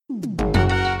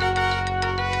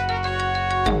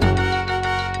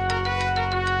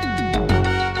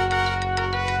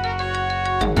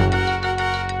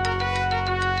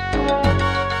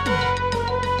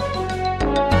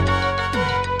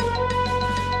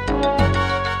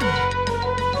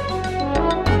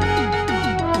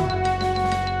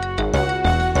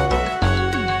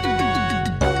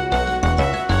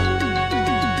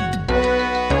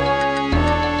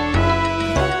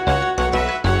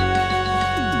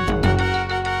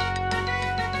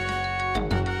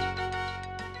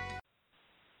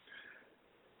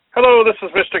Hello, this is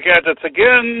MrGadgets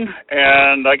again,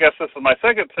 and I guess this is my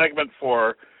second segment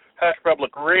for Hash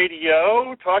Public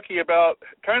Radio, talking about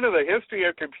kind of the history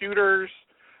of computers.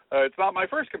 It's not my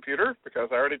first computer,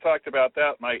 because I already talked about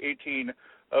that, my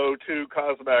 1802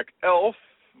 Cosmac Elf,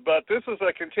 but this is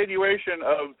a continuation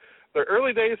of the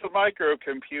early days of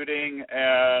microcomputing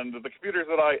and the computers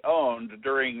that I owned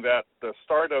during the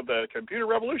start of the computer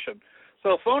revolution.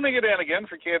 So phoning it in again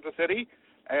for Kansas City.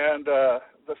 And the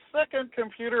second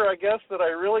computer, I guess, that I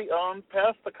really owned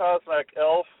past the Cosmac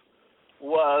Elf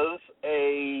was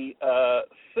a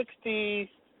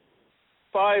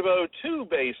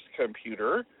 6502-based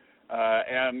computer.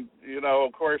 And, you know,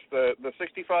 of course, the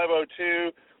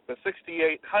 6502, the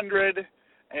 6800,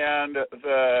 and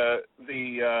the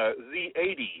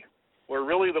Z80 were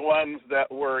really the ones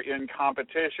that were in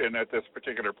competition at this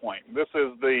particular point. This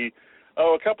is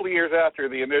a couple of years after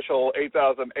the initial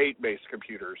 8008-based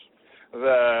computers.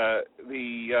 The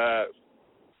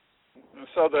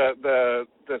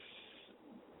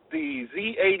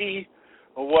Z80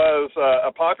 was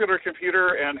a popular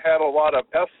computer and had a lot of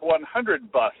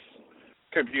S100 bus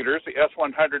computers. The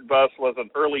S100 bus was an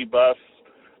early bus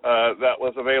that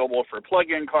was available for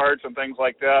plug-in cards and things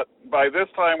like that. By this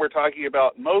time, we're talking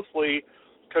about mostly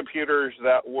computers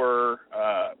that were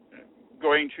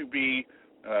going to be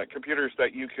computers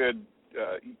that you could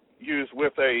use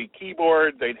with a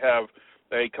keyboard. They'd have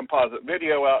a composite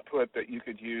video output that you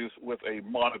could use with a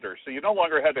monitor. So you no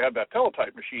longer had to have that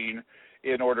teletype machine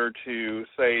in order to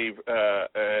save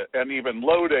and even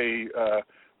load a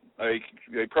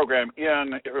program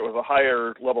in if it was a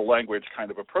higher level language kind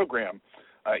of a program,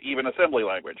 even assembly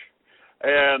language.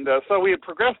 And so we had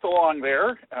progressed along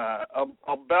there.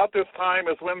 About this time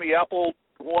is when the Apple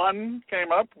I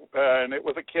came up, and it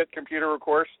was a kit computer, of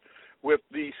course, with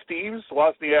the Steves,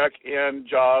 Wozniak, and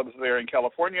Jobs there in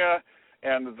California,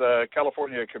 and the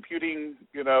California Computing,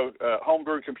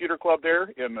 homebrew computer club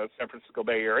there in the San Francisco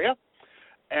Bay Area.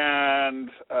 And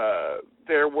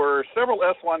there were several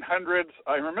S100s.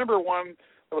 I remember one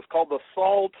that was called the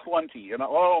Sol 20, and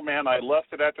oh man, I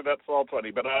left it after that Sol 20,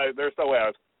 but there's no way I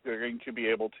was going to be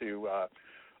able to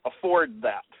afford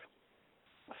that.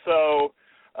 So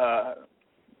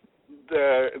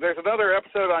there's another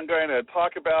episode I'm going to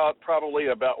talk about, probably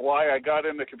about why I got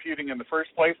into computing in the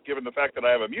first place, given the fact that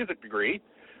I have a music degree.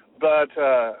 But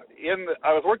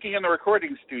I was working in the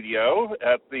recording studio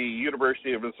at the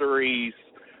University of Missouri's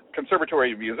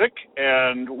Conservatory of Music,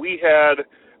 and we had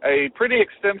a pretty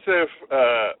extensive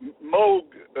Moog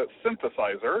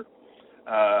synthesizer,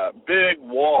 big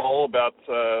wall, about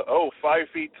 5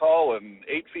 feet tall and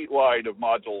 8 feet wide of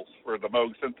modules for the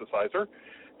Moog synthesizer.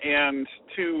 And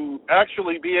to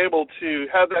actually be able to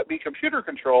have that be computer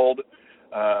controlled,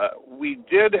 we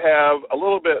did have a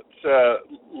little bit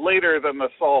later than the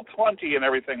Sol 20 and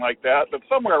everything like that, but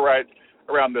somewhere right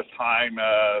around this time,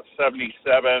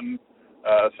 77,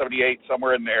 78,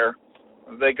 somewhere in there,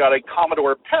 they got a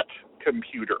Commodore PET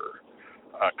computer.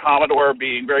 Commodore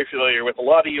being very familiar with a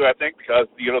lot of you, I think, because,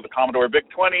 the Commodore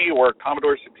VIC-20 or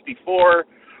Commodore 64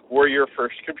 were your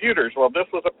first computers. Well, this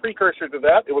was a precursor to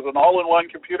that. It was an all-in-one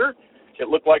computer. It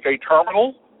looked like a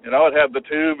terminal. It had the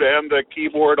tube and the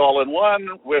keyboard all in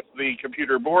one with the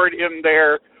computer board in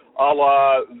there, a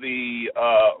la the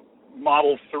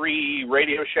Model 3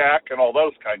 Radio Shack and all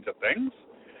those kinds of things.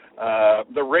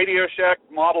 The Radio Shack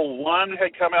Model 1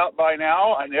 had come out by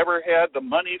now. I never had the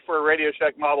money for a Radio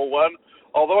Shack Model 1,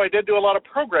 although I did do a lot of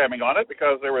programming on it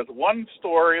because there was one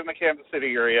store in the Kansas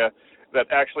City area that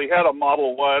actually had a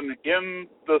Model 1 in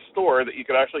the store that you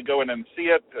could actually go in and see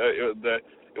it. It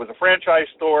was a franchise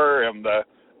store, and the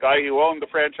guy who owned the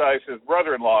franchise, his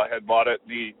brother-in-law, had bought it.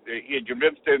 He had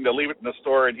convinced him to leave it in the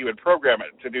store, and he would program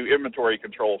it to do inventory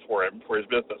controls for him, for his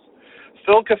business.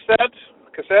 Still cassette.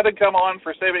 Cassette had come on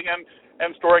for saving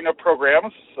and storing of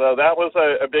programs, so that was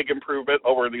a big improvement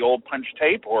over the old punch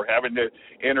tape or having to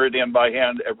enter it in by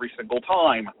hand every single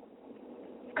time.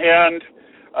 And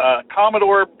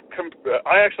Commodore,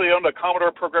 I actually owned a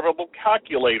Commodore programmable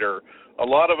calculator. A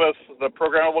lot of us, the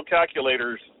programmable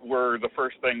calculators were the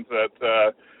first things that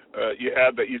you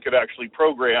had that you could actually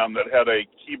program that had a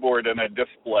keyboard and a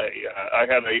display. I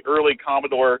had an early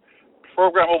Commodore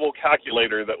programmable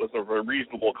calculator that was of a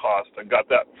reasonable cost and got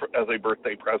that as a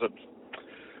birthday present.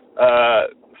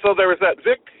 So there was that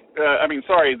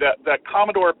that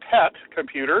Commodore PET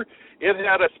computer. It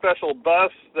had a special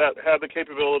bus that had the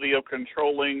capability of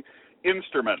controlling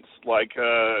instruments like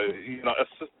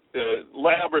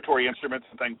laboratory instruments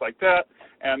and things like that,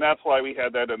 and that's why we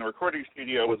had that in the recording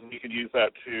studio, was we could use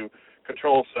that to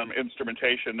control some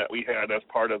instrumentation that we had as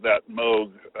part of that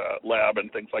Moog lab and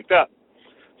things like that.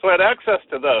 So I had access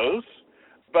to those,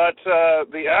 but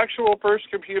the actual first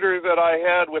computer that I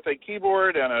had with a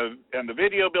keyboard and the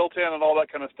video built in and all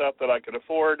that kind of stuff that I could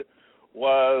afford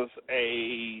was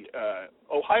a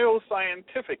Ohio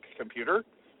Scientific computer,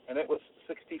 and it was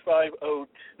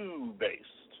 6502 based.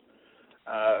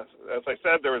 As I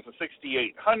said, there was the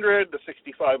 6800, the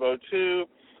 6502,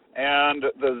 and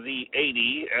the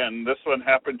Z80, and this one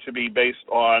happened to be based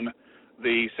on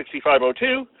the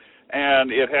 6502,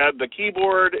 and it had the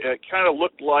keyboard. It kind of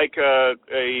looked like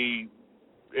a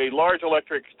large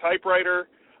electric typewriter,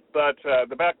 but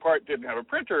the back part didn't have a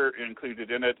printer included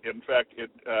in it. In fact,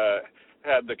 it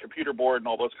had the computer board and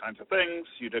all those kinds of things.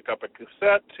 You'd hook up a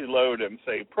cassette to load and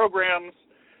save programs,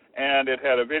 and it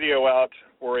had a video out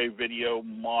for a video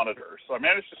monitor. So I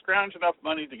managed to scrounge enough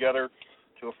money together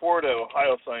to afford an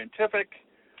Ohio Scientific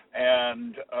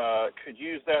and could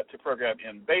use that to program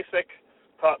in BASIC,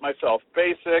 taught myself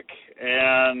BASIC,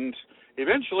 and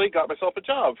eventually got myself a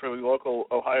job for the local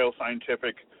Ohio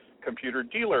Scientific computer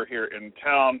dealer here in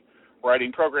town,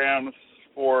 writing programs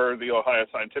for the Ohio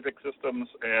Scientific systems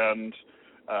and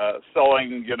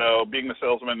selling, being the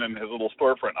salesman in his little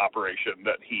storefront operation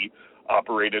that he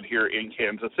operated here in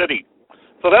Kansas City.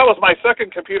 So that was my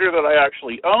second computer that I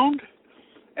actually owned,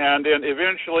 and then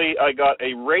eventually I got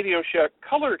a Radio Shack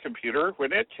color computer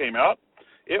when it came out.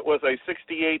 It was a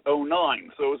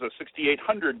 6809, so it was a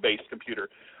 6800 based computer.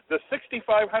 The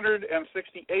 6500 and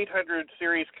 6800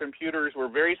 series computers were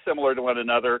very similar to one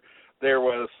another. There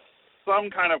was some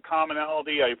kind of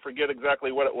commonality. I forget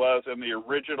exactly what it was in the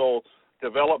original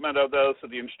development of those. So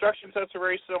the instruction sets are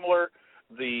very similar.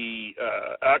 The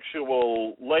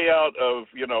actual layout of,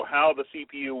 how the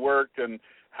CPU worked and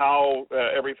how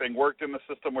everything worked in the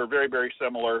system were very, very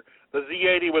similar. The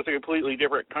Z80 was a completely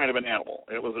different kind of an animal.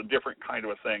 It was a different kind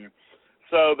of a thing.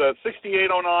 So the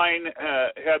 6809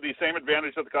 had the same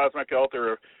advantage of the Cosmic Elf. There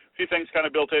were a few things kind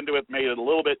of built into it, made it a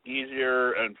little bit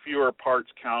easier and fewer parts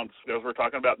counts, because we're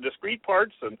talking about discrete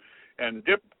parts and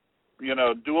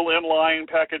dual inline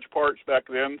package parts back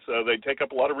then, so they take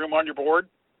up a lot of room on your board.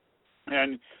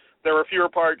 And there were fewer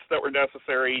parts that were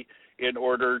necessary in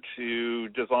order to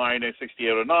design a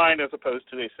 6809 as opposed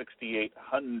to a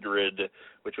 6800,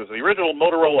 which was the original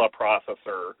Motorola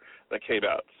processor that came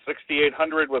out.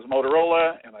 6800 was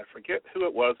Motorola, and I forget who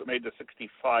it was that made the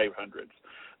 6500s.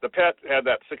 The PET had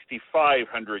that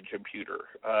 6500 computer,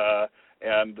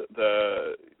 and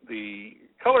the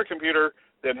color computer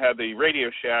then had the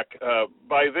Radio Shack.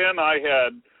 By then I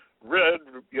had read,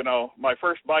 my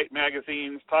first Byte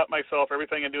magazines, taught myself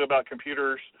everything I knew about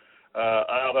computers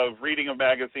out of reading of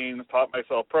magazines, taught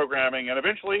myself programming, and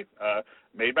eventually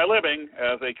made my living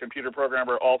as a computer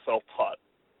programmer, all self-taught.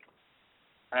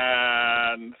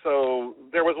 And so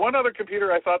there was one other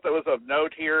computer I thought that was of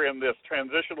note here in this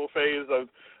transitional phase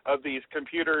of these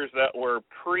computers that were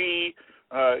PC,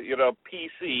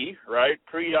 right?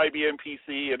 Pre-IBM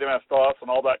PC and MS-DOS and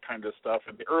all that kind of stuff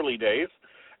in the early days.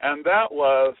 And that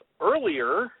was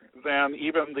earlier than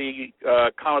even the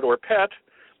Commodore PET.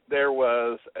 There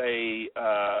was a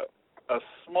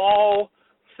small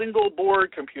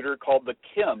single-board computer called the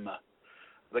KIM,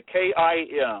 the KIM.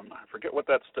 I forget what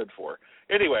that stood for.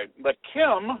 Anyway, the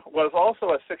KIM was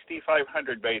also a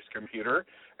 6500-based computer,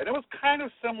 and it was kind of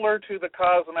similar to the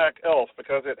Cosmic Elf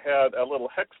because it had a little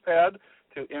hex pad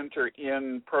to enter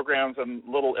in programs and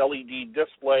little LED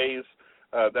displays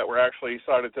that were actually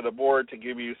soldered to the board to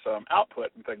give you some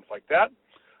output and things like that.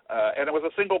 And it was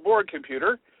a single-board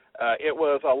computer. It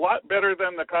was a lot better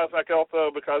than the Cosmic Elf, though,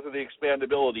 because of the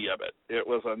expandability of it. It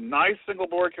was a nice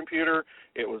single-board computer.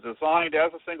 It was designed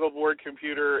as a single-board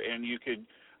computer, and you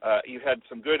had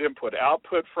some good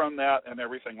input-output from that and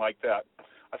everything like that.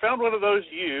 I found one of those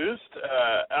used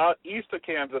out east of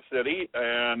Kansas City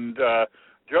and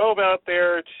drove out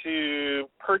there to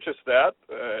purchase that,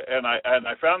 and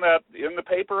I found that in the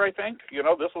paper, I think.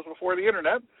 This was before the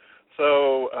Internet.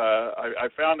 So I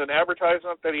found an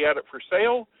advertisement that he had it for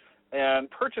sale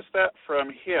and purchased that from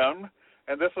him.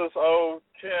 And this was,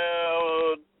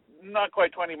 not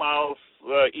quite 20 miles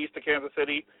east of Kansas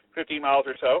City, 15 miles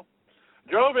or so.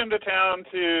 drove into town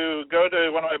to go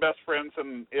to one of my best friends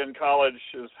in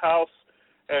college's house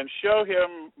and show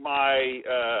him my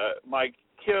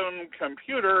Kim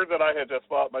computer that I had just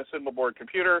bought, my single board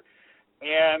computer,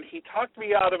 and he talked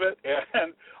me out of it,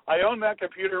 and I owned that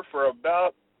computer for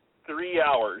about 3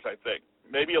 hours, I think,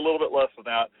 maybe a little bit less than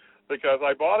that, because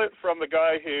I bought it from the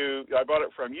guy I bought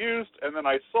it from used, and then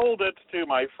I sold it to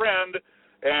my friend,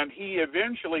 and he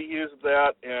eventually used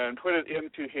that and put it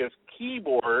into his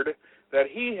keyboard that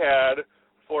he had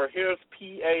for his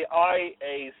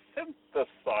PAIA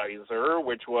synthesizer,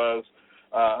 which was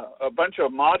a bunch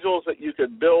of modules that you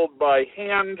could build by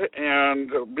hand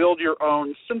and build your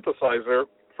own synthesizer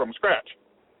from scratch.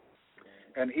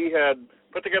 And he had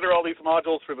put together all these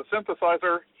modules for the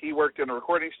synthesizer. He worked in a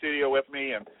recording studio with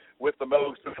me and with the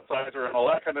Moog synthesizer and all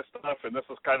that kind of stuff, and this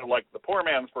is kind of like the poor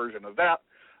man's version of that.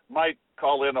 Might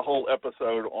call in a whole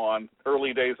episode on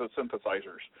early days of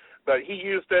synthesizers. But he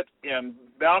used it and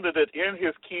mounted it in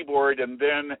his keyboard and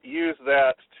then used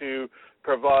that to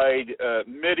provide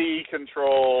MIDI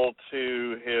control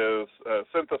to his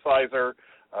synthesizer.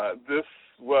 This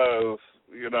was,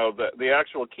 the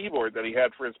actual keyboard that he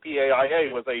had for his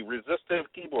PAIA was a resistive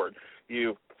keyboard.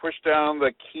 You push down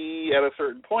the key at a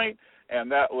certain point, and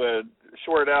that would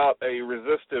short out a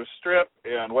resistive strip,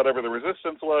 and whatever the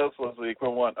resistance was the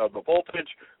equivalent of the voltage,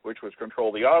 which would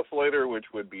control the oscillator, which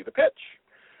would be the pitch.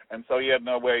 And so he had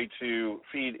no way to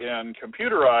feed in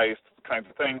computerized kinds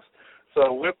of things.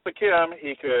 So with the Kim,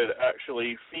 he could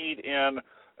actually feed in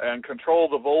and control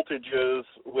the voltages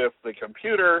with the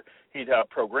computer. He'd have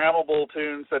programmable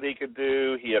tunes that he could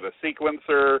do. He had a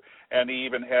sequencer, and he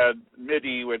even had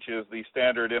MIDI, which is the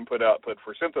standard input-output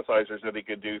for synthesizers that he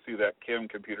could do through that Kim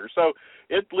computer. So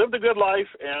it lived a good life,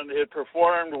 and it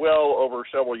performed well over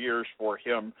several years for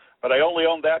him. But I only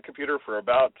owned that computer for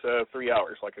about 3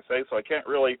 hours, like I say, so I can't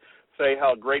really say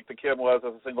how great the Kim was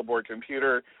as a single-board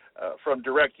computer from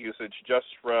direct usage, just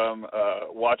from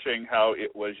watching how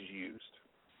it was used.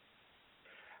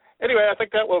 Anyway, I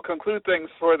think that will conclude things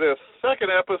for this second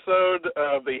episode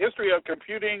of the history of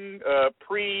computing,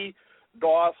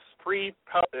 pre-DOS,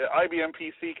 pre-IBM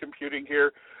PC computing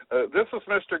here. This is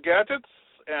MrGadgets,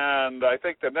 and I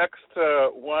think the next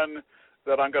one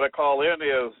that I'm going to call in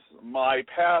is my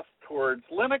path towards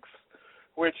Linux,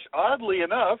 which oddly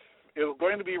enough is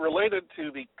going to be related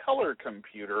to the color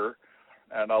computer,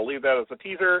 and I'll leave that as a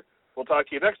teaser. We'll talk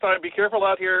to you next time. Be careful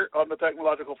out here on the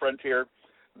technological frontier.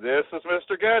 This is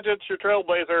MrGadgets, your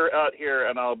trailblazer out here,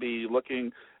 and I'll be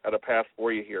looking at a path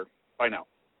for you here. Bye now.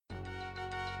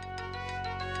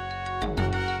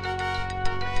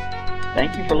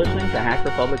 Thank you for listening to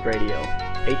Hacker Public Radio.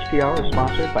 HPR is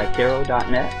sponsored by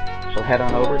Caro.net, so head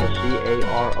on over to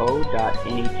caro.net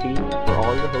for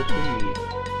all your hosting needs.